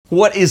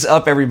What is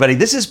up, everybody?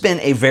 This has been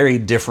a very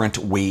different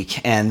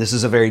week, and this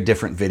is a very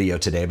different video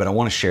today, but I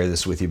want to share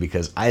this with you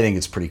because I think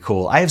it's pretty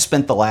cool. I have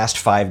spent the last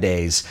 5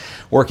 days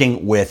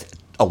working with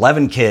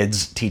 11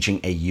 kids teaching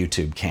a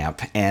YouTube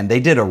camp, and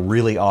they did a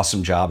really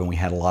awesome job, and we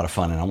had a lot of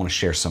fun, and I want to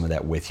share some of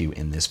that with you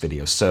in this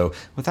video. So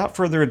without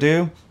further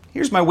ado,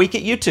 here's my week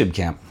at YouTube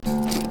camp.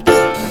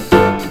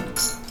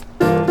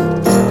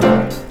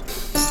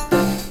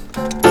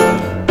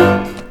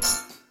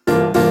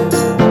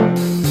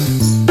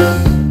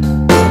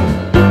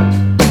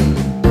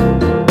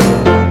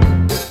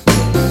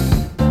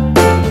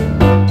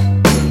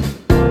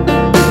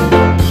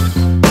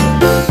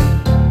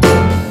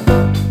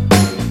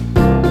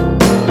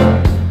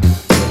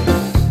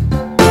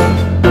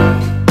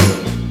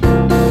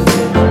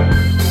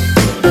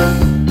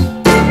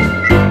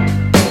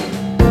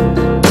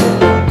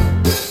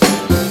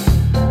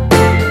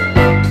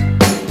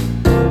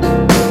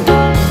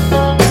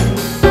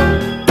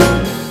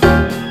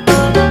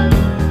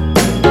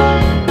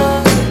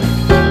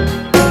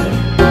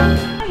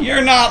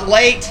 Not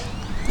late.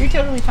 You're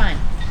totally fine.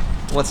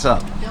 What's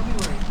up? Don't be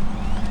worried.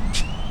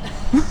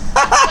 Isn't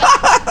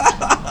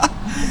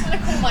that a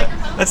cool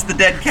microphone? That's the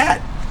dead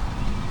cat.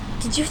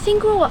 Did you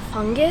think we're what,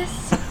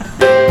 fungus?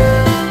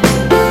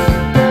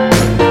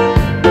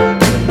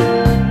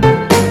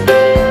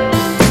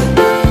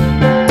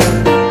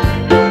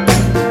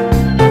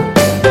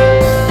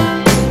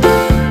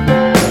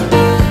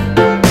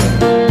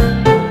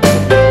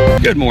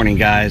 Good morning,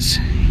 guys.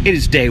 It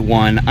is day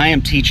one. I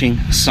am teaching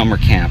summer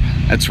camp.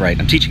 That's right,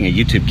 I'm teaching a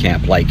YouTube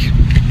camp like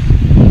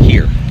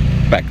here,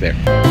 back there.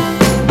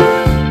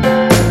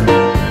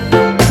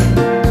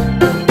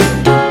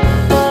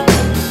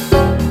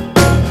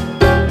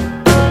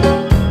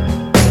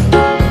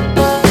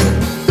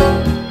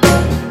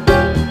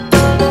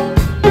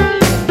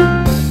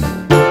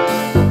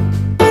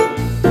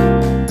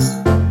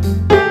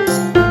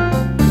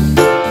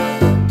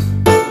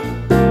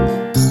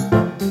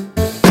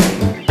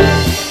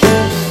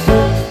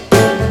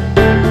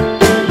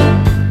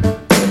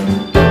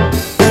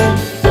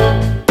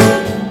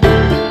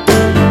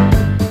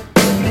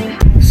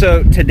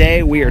 So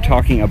today we are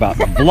talking about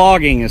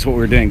vlogging is what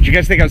we're doing. Did you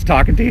guys think I was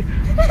talking to you?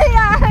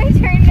 Yeah, I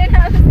turned it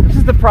up. This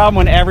is the problem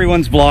when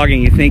everyone's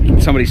vlogging. You think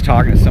somebody's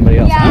talking to somebody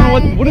else. Yeah, I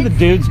don't know, what are the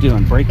dudes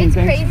doing? Breaking It's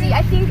things? crazy.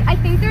 I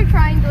think they're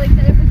trying to like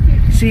set up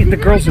a few. See, the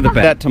girls are the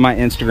best. That to my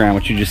Instagram,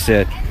 what you just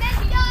said.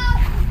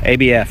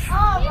 ABF.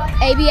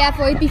 ABF,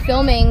 always be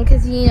filming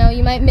because you know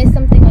you might miss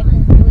something like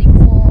really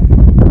cool.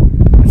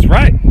 That's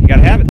right. You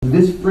gotta have it.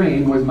 This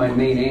frame was my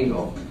main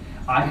angle.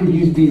 I could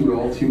use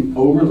B-roll to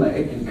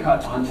overlay and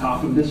cut on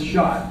top of this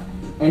shot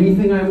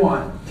anything I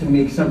want to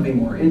make something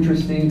more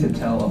interesting to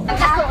tell.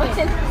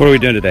 What are we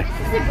doing today?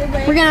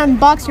 We're gonna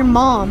unbox your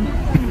mom.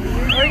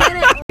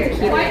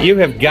 You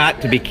have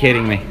got to be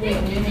kidding me.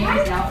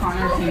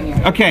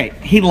 Okay,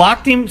 he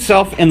locked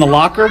himself in the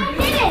locker.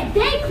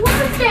 They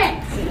closed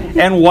it!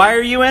 And why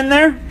are you in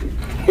there?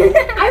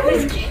 I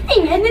was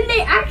kidding, and then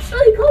they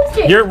actually closed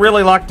it. You're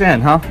really locked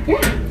in, huh? Yeah.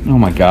 Oh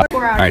my God. All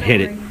right,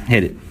 hit it.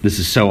 Hit it. This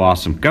is so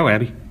awesome. Go,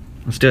 Abby.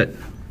 Let's do it.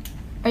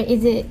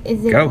 Is it?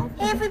 Go.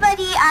 Hey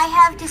everybody,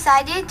 I have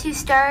decided to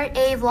start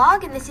a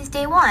vlog and this is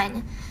day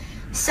one.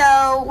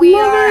 So we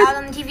are out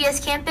on the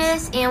TVS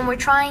campus and we're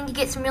trying to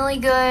get some really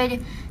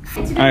good...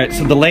 All right,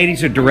 so the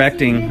ladies are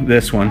directing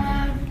this one.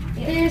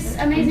 There's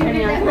amazing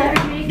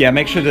videos. Yeah,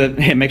 make sure the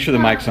mic's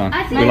on.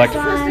 I think We like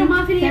posted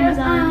my videos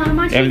on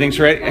my everything's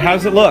ready. How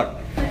does it look?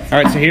 All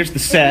right, so here's the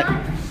set.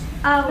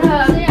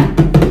 yeah.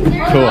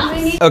 Cool.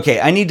 Okay,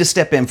 I need to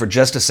step in for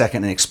just a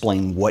second and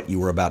explain what you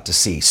were about to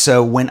see.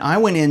 So when I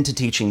went into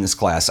teaching this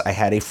class, I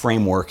had a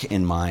framework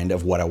in mind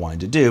of what I wanted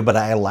to do, but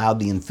I allowed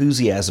the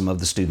enthusiasm of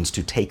the students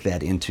to take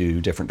that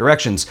into different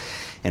directions.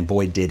 And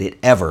boy, did it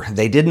ever.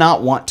 They did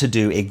not want to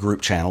do a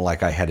group channel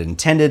like I had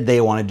intended.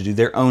 They wanted to do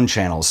their own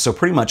channels. So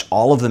pretty much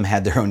all of them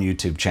had their own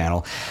YouTube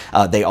channel.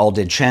 They all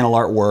did channel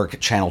artwork,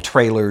 channel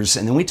trailers,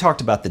 and then we talked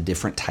about the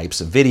different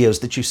types of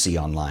videos that you see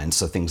online.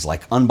 So things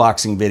like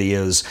unboxing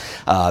videos,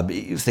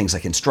 things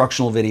like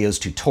instructional videos,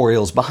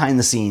 tutorials, behind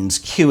the scenes,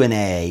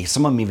 Q&A.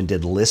 Some of them even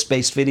did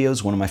list-based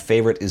videos. One of my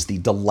favorite is the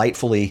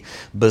delightfully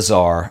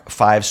bizarre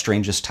 5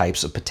 strangest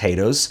types of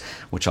potatoes,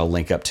 which I'll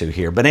link up to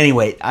here. But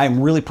anyway,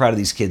 I'm really proud of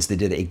these kids. They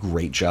did a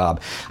great job.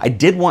 I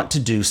did want to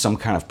do some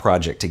kind of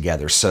project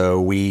together,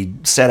 so we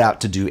set out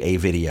to do a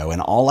video,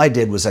 and all I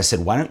did was I said,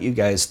 why don't you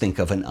guys think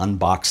of an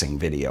unboxing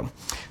video?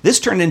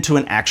 This turned into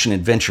an action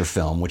adventure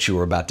film, which you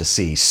were about to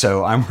see,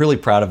 so I'm really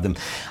proud of them.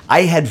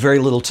 I had very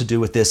little to do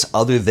with this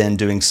other than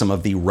doing some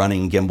of the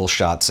running gimbal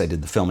shots. I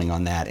did the filming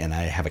on that, and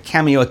I have a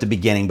cameo at the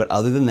beginning, but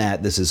other than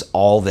that, this is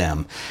all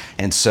them.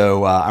 And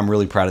so I'm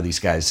really proud of these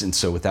guys, and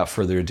so without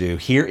further ado,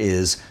 here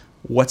is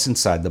what's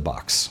inside the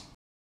box.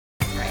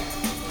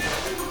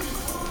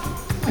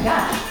 Oh my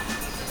gosh.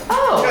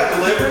 Oh! Got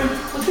delivered?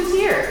 Look who's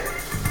here.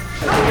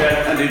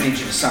 I do need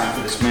you to sign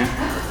for this, man.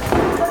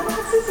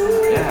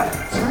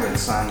 Yeah, so we're gonna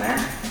sign there.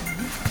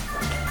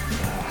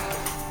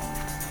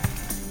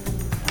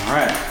 All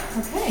right.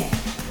 Okay.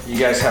 You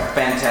guys have a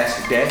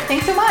fantastic day.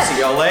 Thanks so much. See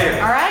y'all later.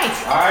 All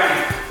right. All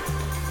right.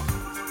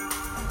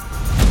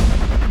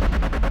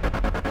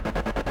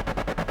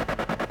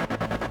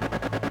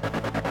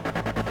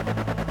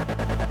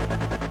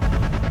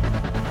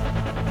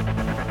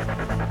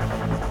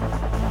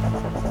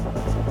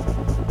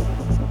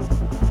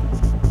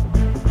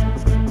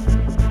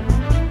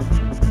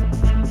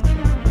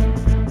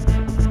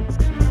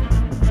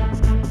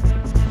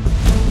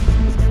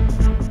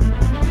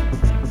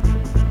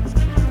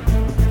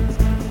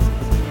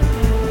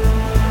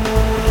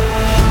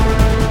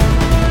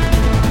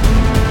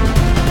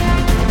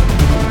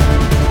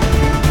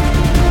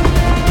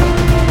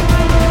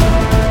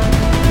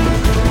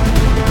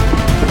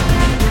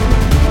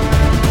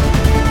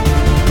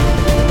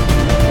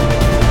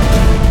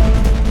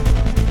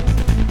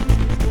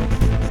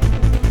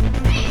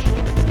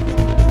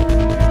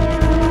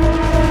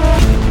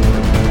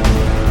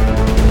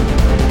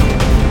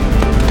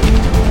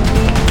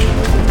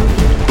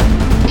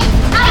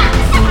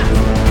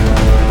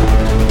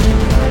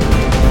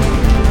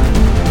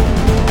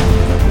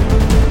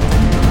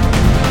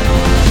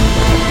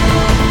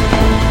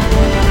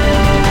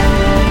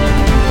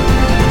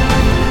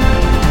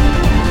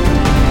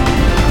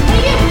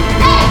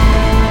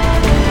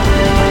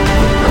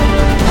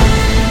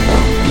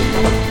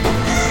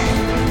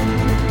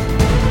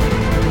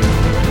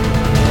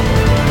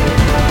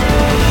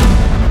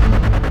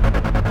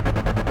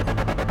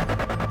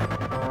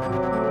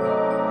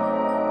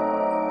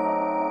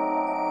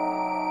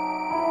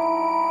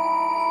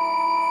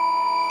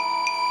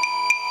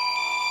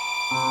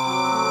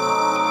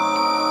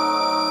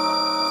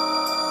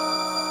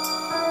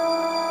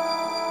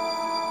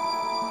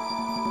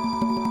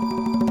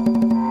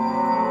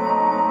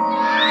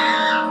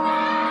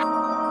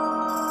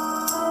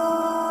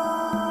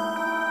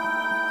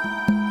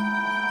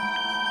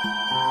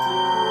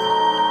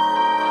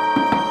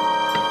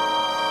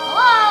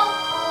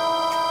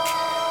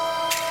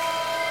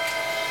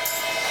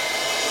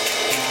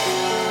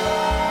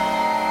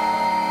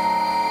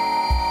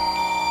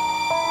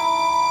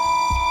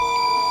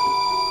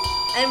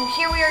 And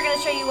here we are going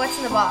to show you what's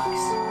in the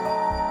box.